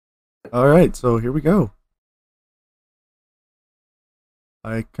All right, so here we go.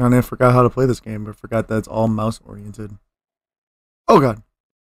 I kind of forgot how to play this game, but forgot that it's all mouse oriented. Oh god.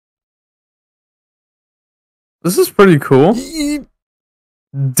 This is pretty cool. Yeet.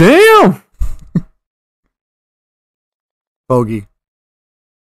 Damn! Bogey.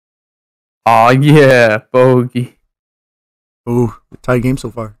 Aw, yeah, bogey. Ooh, tie game so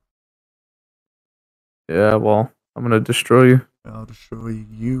far. Yeah, well, I'm gonna destroy you. I'll destroy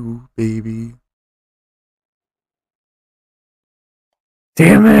you, baby.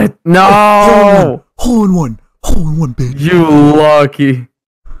 Damn it! Oh, No! hole in one. Hole in one, bitch. You lucky.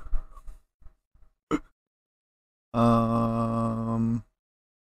 I'm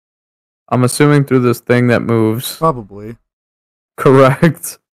assuming through this thing that moves. Probably.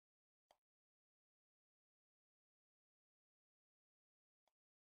 Correct.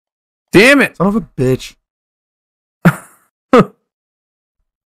 Damn it! Son of a bitch.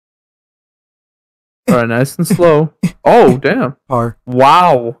 Alright, nice and slow. Oh, damn. Par.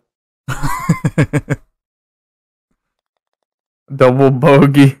 Wow. Double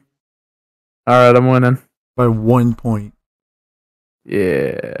bogey. Alright, I'm winning. By 1 point.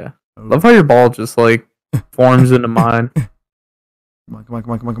 Yeah. Oh. Love how your ball just, like, forms into mine. Come on, come on,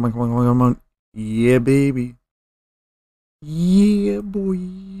 come on, come on, come on, come on, come on, come on. Yeah, baby. Yeah,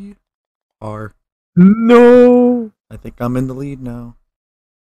 boy. Par. No! I think I'm in the lead now.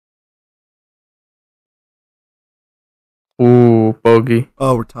 Ooh, bogey.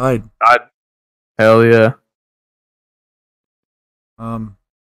 Oh, we're tied. God. Hell yeah. Boom.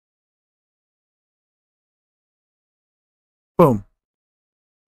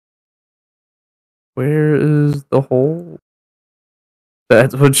 Where is the hole?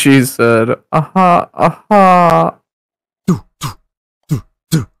 That's what she said. Aha, aha.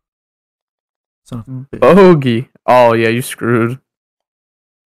 Son of a bitch. Bogey. Oh, yeah, you screwed.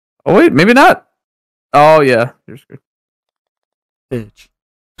 Oh, wait, maybe not. Oh, yeah, you're screwed. Bitch.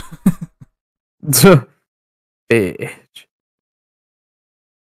 Bitch.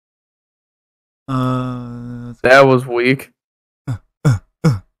 Uh, That was weak.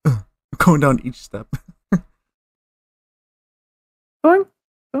 Going down each step. Going,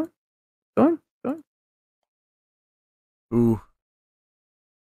 going, going, going. Ooh.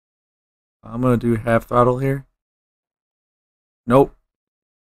 I'm gonna do half throttle here. Nope.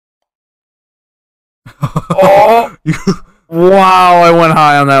 Oh! Wow, I went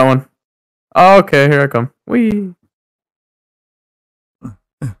high on that one. Okay, here I come. Whee!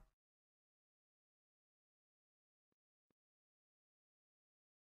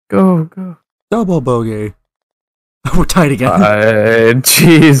 Go, go. Double bogey. We're tied again.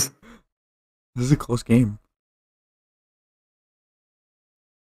 Jeez. This is a close game.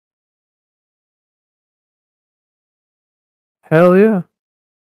 Hell yeah.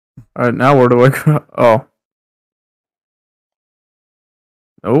 Alright, now where do I go? Oh.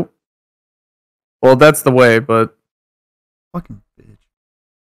 Nope. Well, that's the way, but... Fucking bitch.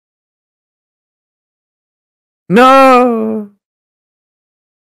 No!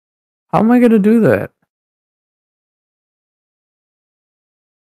 How am I gonna do that?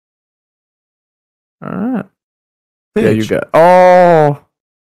 Alright. Yeah, you Bitch. got... Oh!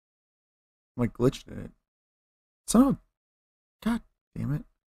 I glitched it. Son of a... God damn it.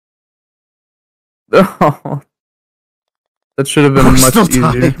 Oh. That should have been We're much still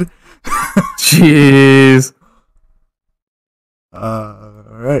easier. tied. Jeez.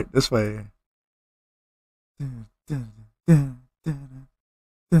 Alright, this way.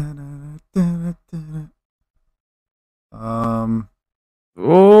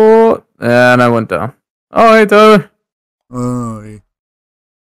 Oh, and I went down. Oh, hey, Tyler. Oh,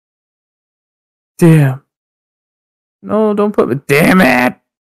 Damn. No, don't put me. Damn it.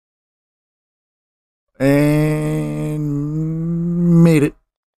 and made it.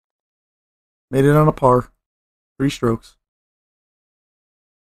 Made it on a par. 3 strokes.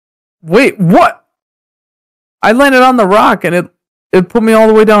 Wait, what? I landed on the rock and it put me all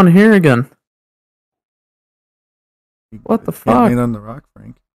the way down here again. What the Can't fuck? land on the rock,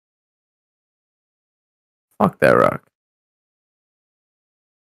 Frank. Fuck that rock.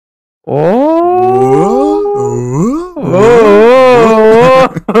 Oh.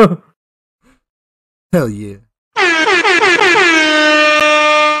 Whoa. Oh. Hell yeah.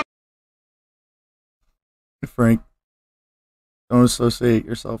 Frank, don't associate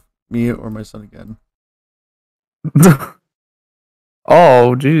yourself, me, or my son again.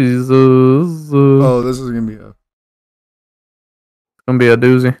 Oh, Jesus. Oh, this is gonna be a... Gonna be a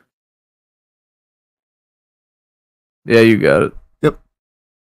doozy. Yeah, you got it. Yep.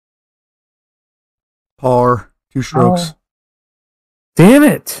 Par. 2 strokes. Oh. Damn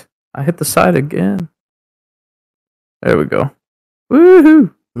it. I hit the side again. There we go.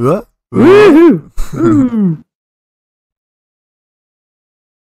 Woohoo! What? Woohoo! Woo!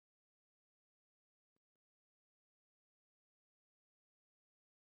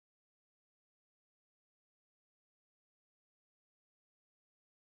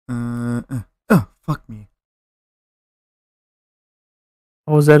 Oh, fuck me.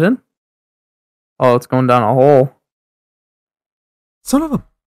 Oh, was that in? Oh, it's going down a hole. Son of a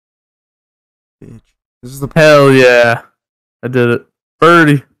bitch. This is the Hell yeah. I did it.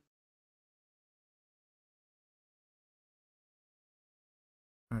 Birdie.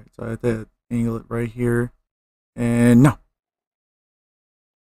 Alright, so I have to angle it right here. And no.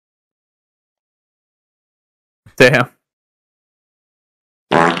 Damn.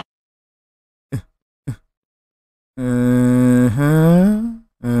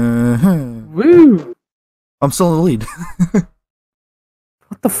 Woo! I'm still in the lead.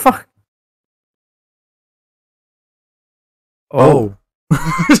 What the fuck? Oh.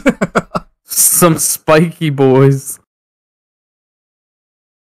 Some spiky boys.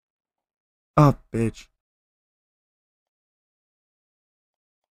 Oh, bitch.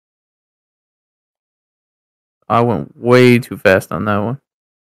 I went way too fast on that one.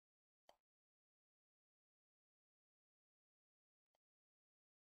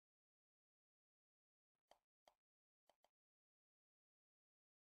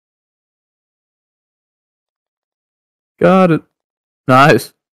 Got it.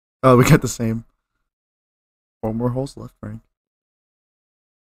 Nice. Oh, we got the same. 4 more holes left, Frank.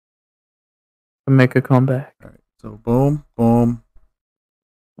 Make a comeback. Alright, so boom, boom.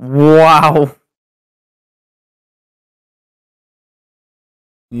 Wow.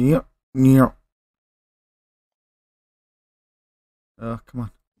 Yep, yep. Come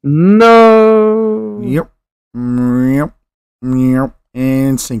on. No. Yep, yep, yep.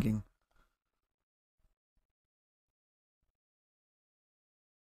 And sinking.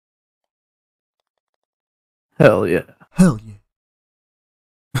 Hell yeah. Hell yeah.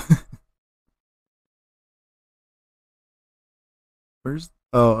 Where's...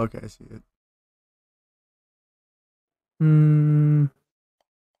 Oh, okay, I see it. Hmm.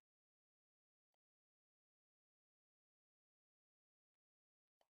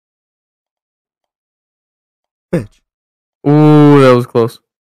 Bitch. Ooh, that was close.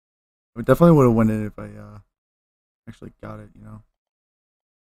 We definitely would have won it if I actually got it, you know.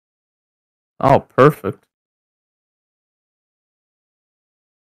 Oh, perfect.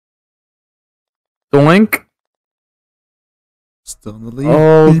 Doink. Still in the lead.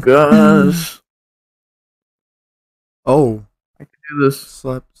 Oh gosh. Oh. I can do this.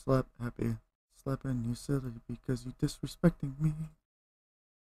 Slap, slap, happy. Slapping you silly because you disrespecting me.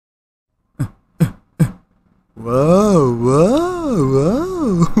 Whoa,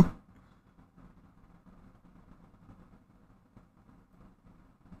 whoa, whoa.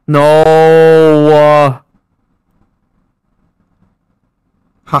 No.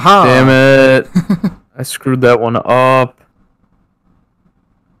 Haha. Damn it. I screwed that one up.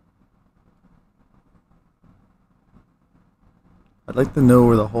 I'd like to know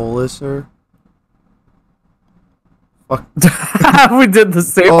where the hole is, sir. Fuck. We did the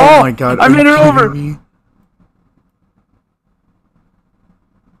same. Oh my god. I are made you it over. kidding me?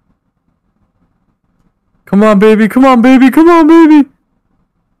 Come on, baby. Come on, baby. Come on, baby.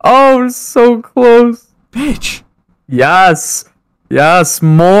 Oh, we're so close. Bitch. Yes. Yes,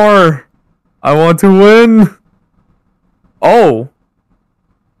 more. I want to win. Oh.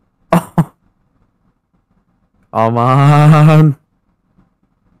 Oh. Come on.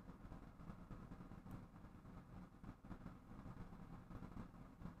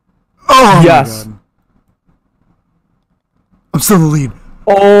 Oh Yes. my god. I'm still in the lead.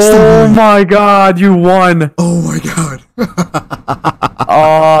 Oh my god, you won. Oh my god.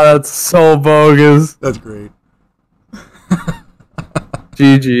 Oh, that's so bogus. That's great.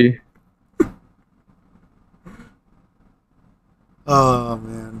 GG. Oh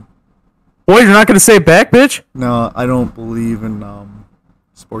man. Wait, you're not gonna say it back, bitch? No, I don't believe in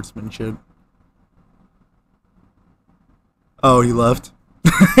sportsmanship. Oh, he left.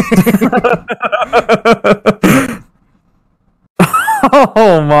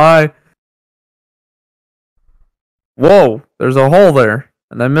 Oh my. Whoa, there's a hole there,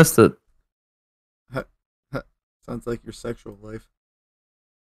 and I missed it. Sounds like your sexual life.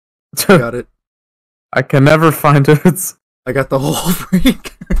 Got it. I can never find it. I got the hole,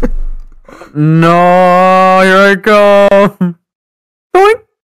 freak. No, here I come. Doink.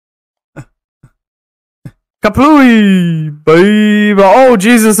 Kaplooey, baby. Oh,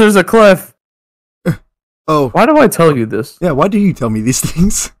 Jesus, there's a cliff. Oh. Why do I tell you this? Yeah, why do you tell me these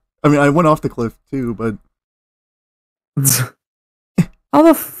things? I mean, I went off the cliff too, but How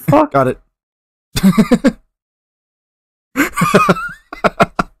the fuck? got it.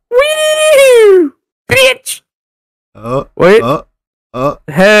 Wee! Bitch! Wait.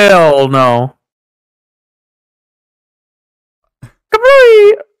 Hell no. Come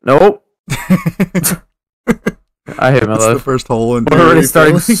on! Nope. I hate my That's life. the first hole in. We're already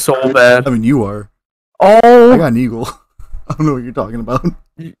starting so bad. I mean, you are. Oh! I got an eagle. I don't know what you're talking about.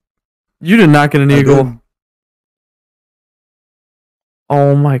 You did not get an eagle.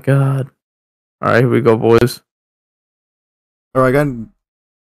 Oh my god. Alright, here we go, boys. Alright, I got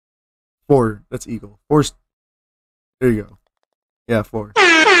 4. That's eagle. 4's. There you go. Yeah, 4. 10.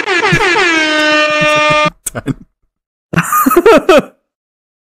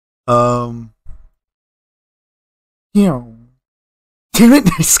 Yeah. Damn it!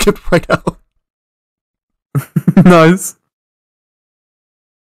 I skipped right out. Nice.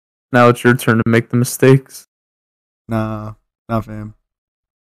 Now it's your turn to make the mistakes. Nah, fam.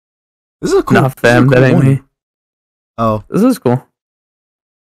 This is a cool. Nah, fam, that ain't me. Oh, this is cool.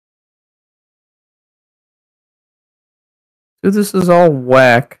 Dude, this is all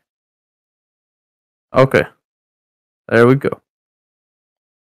whack. Okay. There we go.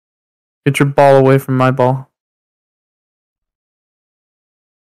 Get your ball away from my ball.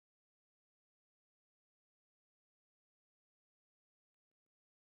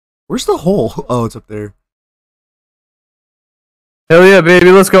 where's the hole? Oh, it's up there. Hell yeah,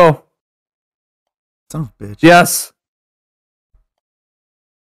 baby, let's go. Son of a bitch. Yes.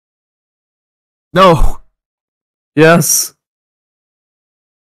 No. Yes.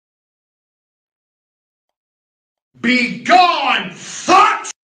 Be gone, fuck!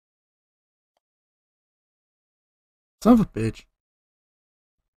 Son of a bitch.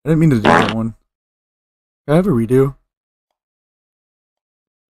 I didn't mean to do that one. Can I have a redo?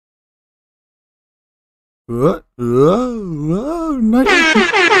 What? Whoa, nice.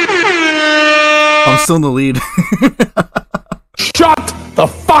 I'm still in the lead. Shut the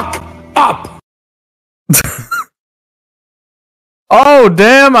fuck up! Oh,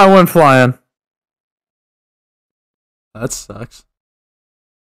 damn, I went flying. That sucks.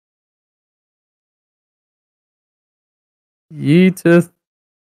 Yeetith.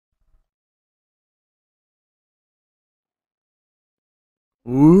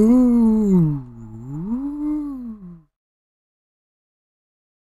 Ooh.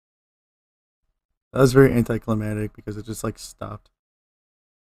 That was very anticlimactic because it just like stopped.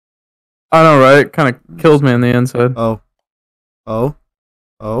 I know, right? Kind of killed me on the inside. Oh. Oh.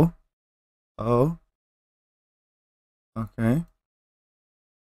 Oh. Oh. Okay.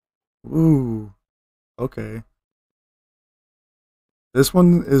 Ooh. Okay. This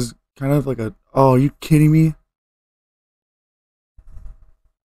one is kind of like a. Oh, are you kidding me?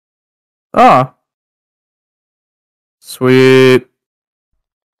 Ah. Sweet.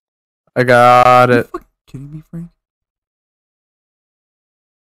 I got Are you it. fucking kidding me, Frank?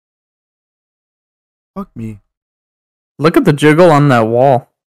 Fuck me. Look at the jiggle on that wall.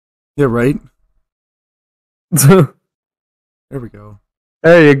 Yeah, right? There There we go.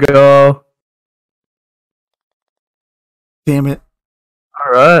 you go. Damn it.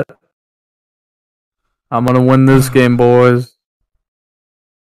 All right. I'm going to win this game, boys.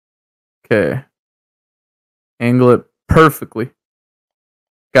 Okay. Angle it perfectly.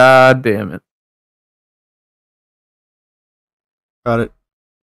 God damn it. Got it.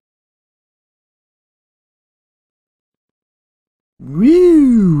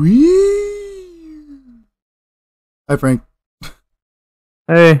 Woo, woo. Hi, Frank.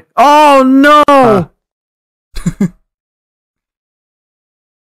 Hey. Oh, no!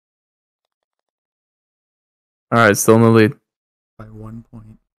 Alright, still in the lead. By 1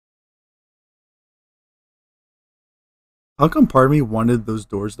 point. How come part of me wanted those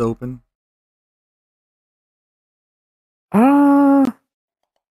doors to open? It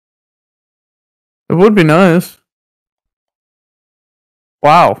would be nice.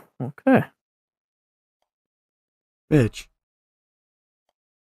 Wow. Okay. Bitch.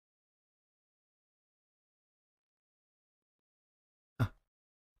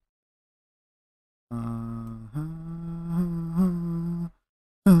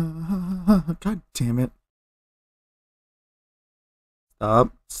 God damn it.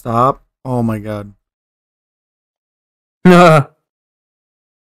 Stop. Stop. Oh my god.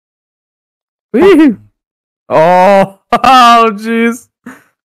 Wee! Oh, oh, jeez.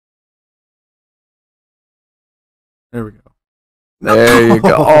 There we go. There you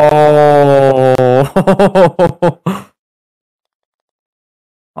go. Oh.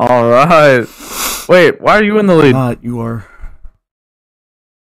 All right. Wait, why are you in the lead? Not, you are.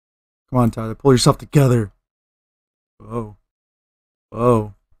 Come on, Tyler. Pull yourself together. Oh.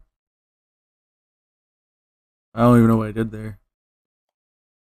 Oh. I don't even know what I did there.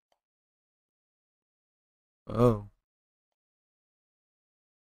 Oh.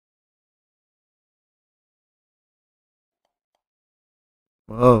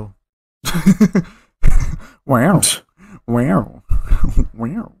 Whoa. Wow. Wow.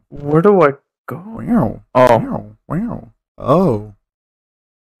 Wow. Where do I go? Wow. Oh. Wow. Wow. Oh.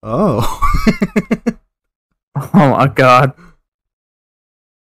 Oh. Oh my god.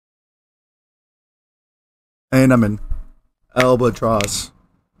 And I'm in Albatross.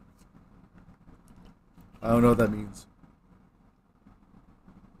 I don't know what that means.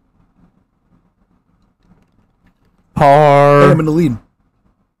 Hey, I'm in the lead.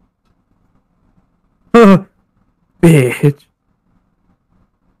 Bitch.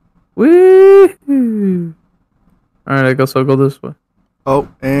 Woo! Alright, I guess I'll go this way. Oh,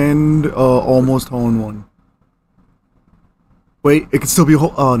 and almost hole in one. Wait, it can still be a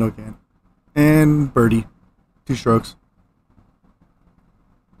hole. Oh, no, it can't. And birdie. 2 strokes.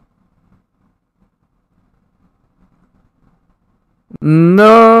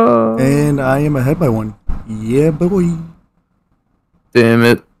 No! And I am ahead by 1. Yeah, boy. Damn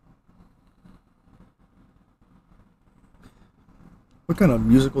it. What kind of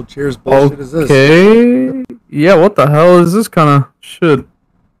musical chairs bullshit is this? Okay. Yeah, what the hell is this kind of shit?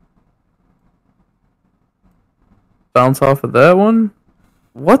 Bounce off of that one?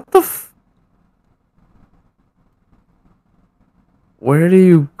 What the f... Where do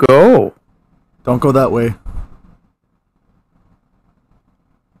you go? Don't go that way.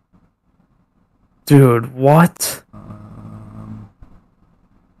 Dude, what?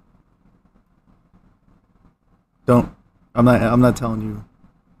 Don't. I'm not telling you.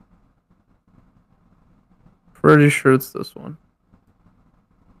 Pretty sure it's this one.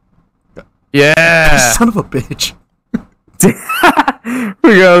 Yeah! Son of a bitch.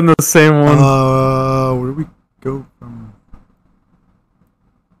 We got in the same one. Where do we go from?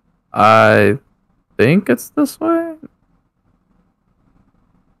 I think it's this way?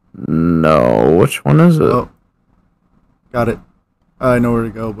 No, which one is it? Oh. Got it. I know where to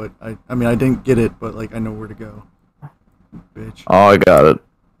go, but I mean, I didn't get it, but like, I know where to go. Bitch. Oh, I got it.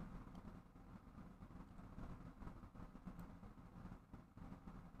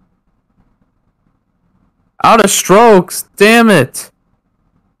 Out of strokes, damn it.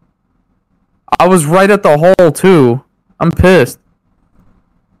 I was right at the hole too. I'm pissed.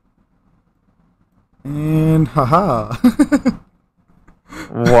 And haha.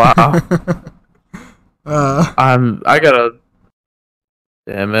 Wow. I gotta.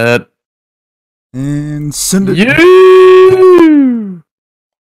 Damn it. And send it. You.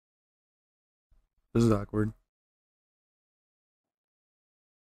 This is awkward.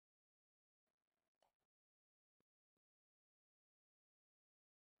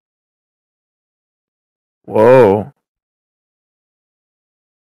 Whoa.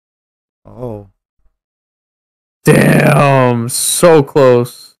 Oh. Damn. So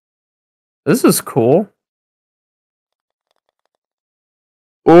close. This is cool.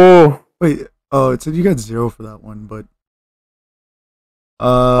 Oh. Wait. Oh, it said you got 0 for that one, but.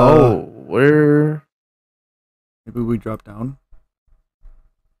 Oh, where? Maybe we drop down.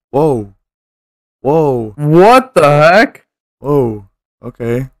 Whoa. Whoa. What the heck? Whoa.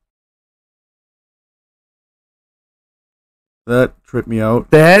 Okay. That tripped me out.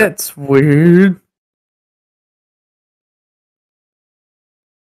 That's weird.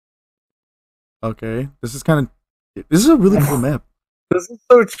 Okay. This is kind of. This is a really cool map. This is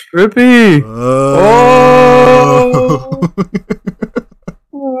so trippy. Oh.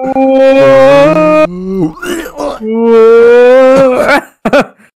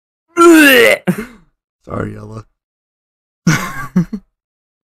 Sorry, Ella.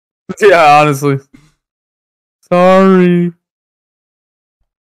 Yeah, honestly. Sorry.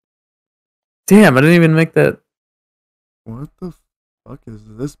 Damn, I didn't even make that. What the fuck is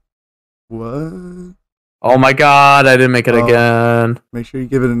this? What? Oh my god, I didn't make it Oh. again. Make sure you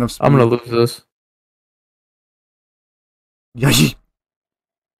give it enough speed. I'm gonna lose this. Yeah.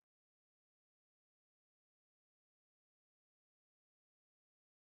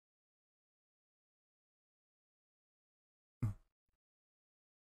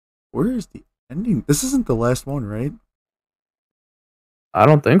 Where is the ending? This isn't the last one, right? I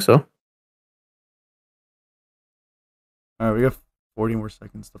don't think so. Alright, we got 40 more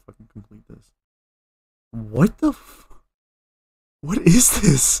seconds to fucking complete this. What the What is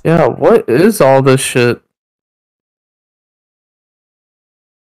this? Yeah, what is all this shit?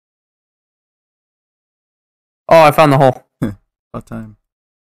 Oh, I found the hole. About time.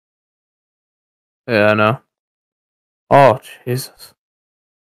 Yeah, I know. Oh, Jesus.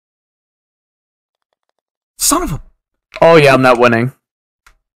 Son of a. Oh, yeah, I'm not winning.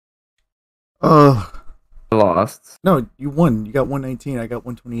 I I lost. No, you won. You got 119. I got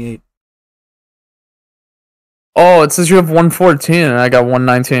 128. Oh, it says you have 114 and I got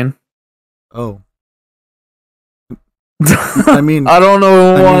 119. Oh. I mean, I don't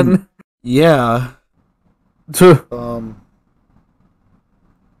know who I won. mean, yeah. Tuh.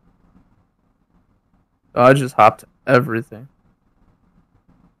 I just hopped everything.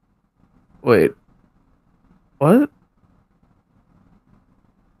 Wait. What?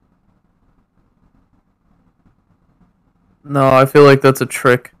 No, I feel like that's a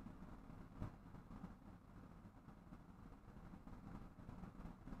trick.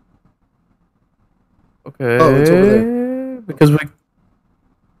 Okay. Oh, it's over there. Because we...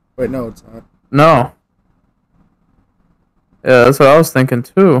 Wait, no, it's not. No. Yeah, that's what I was thinking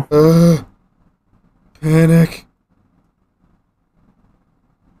too. Panic.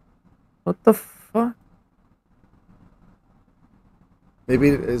 What the fuck? Maybe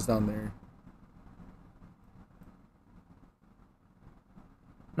it is down there.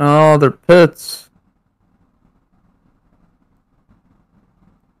 No, they're pits.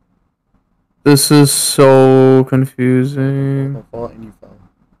 This is so confusing. I'll fall and you fell,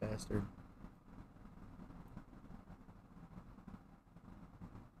 bastard.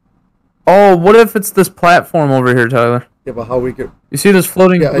 Oh, what if it's this platform over here, Tyler? Yeah, but how we could? You see this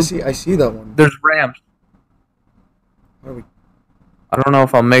floating? Yeah, I see that one. There's ramps. How do we? I don't know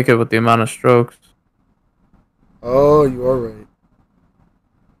if I'll make it with the amount of strokes. Oh, you are right.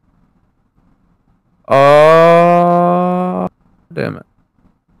 Damn it.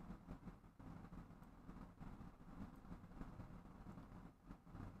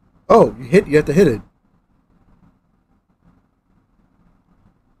 Oh, you have to hit it.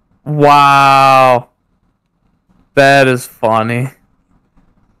 Wow. That is funny.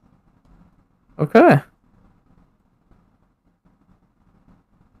 Okay.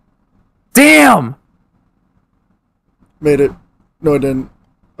 Damn! Made it. No, I didn't.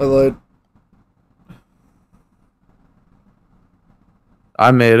 I lied.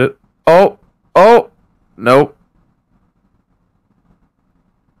 I made it. Oh! Oh! Nope.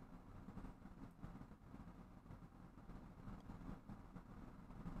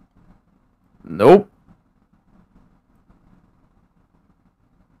 Nope.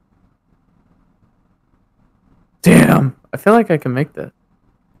 Damn. I feel like I can make that.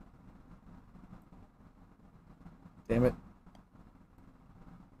 Damn it.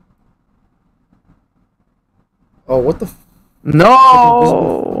 Oh, what the?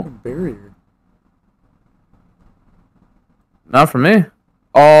 No! Barrier. Not for me.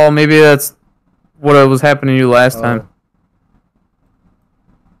 Oh, maybe that's what was happening to you last time.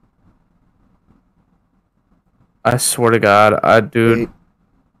 I swear to God, dude, Wait.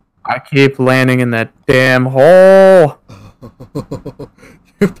 I keep landing in that damn hole.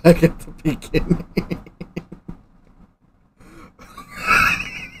 You're back at the beginning.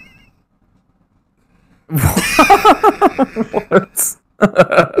 What?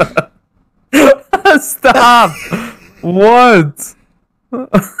 Stop. What?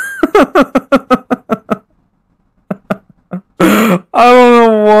 I don't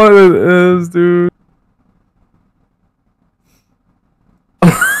know what it is, dude.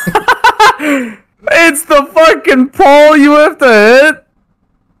 It's the fucking pole you have to hit.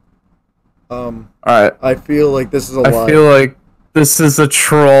 Alright. I feel like this is a lie. I feel like this is a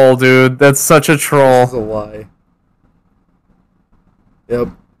troll, dude. That's such a troll. This is a lie. Yep.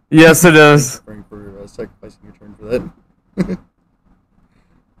 Yes, it is. Thanks for sacrificing your turn for that.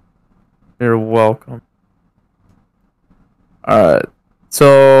 You're welcome. Alright.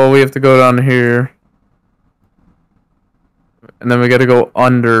 So we have to go down here. And then we gotta go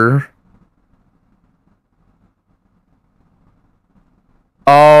under.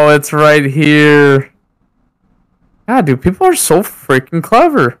 Oh, it's right here. God, dude, people are so freaking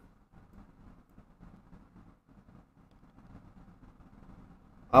clever.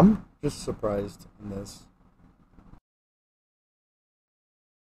 I'm just surprised in this.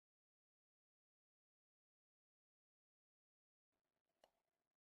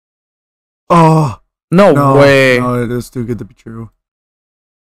 Oh No way. No, it is too good to be true.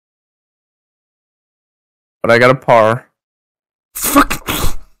 But I got a par. Fuck.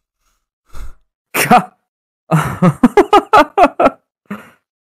 God.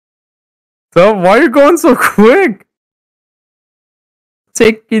 So why are you going so quick?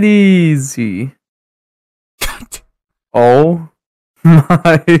 Take it easy. God. Oh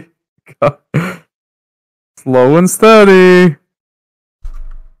my God. Slow and steady.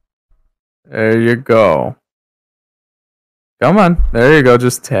 There you go. Come on. There you go.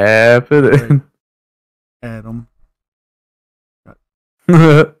 Just tap it in. Adam.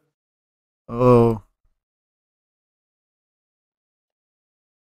 Oh.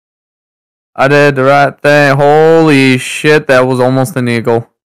 I did the right thing. Holy shit, that was almost an eagle.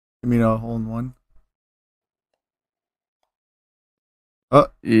 Give me a hole in one.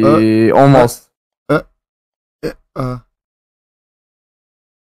 Almost.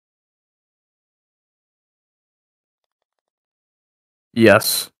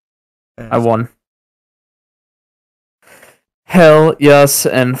 Yes. I won. Hell yes,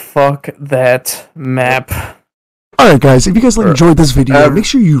 and fuck that map. Alright guys, if you guys enjoyed this video, make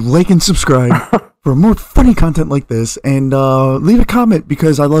sure you like and subscribe for more funny content like this, and leave a comment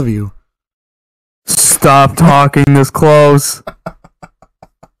because I love you. Stop talking this close.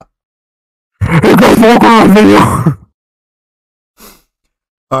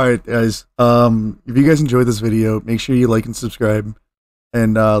 Alright guys, if you guys enjoyed this video, make sure you like and subscribe,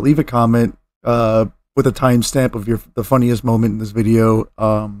 and leave a comment with a timestamp of the funniest moment in this video.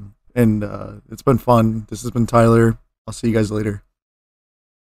 It's been fun. This has been Tyler. I'll see you guys later.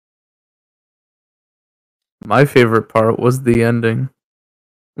 My favorite part was the ending.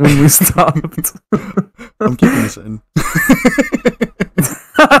 When we stopped. I'm keeping this in.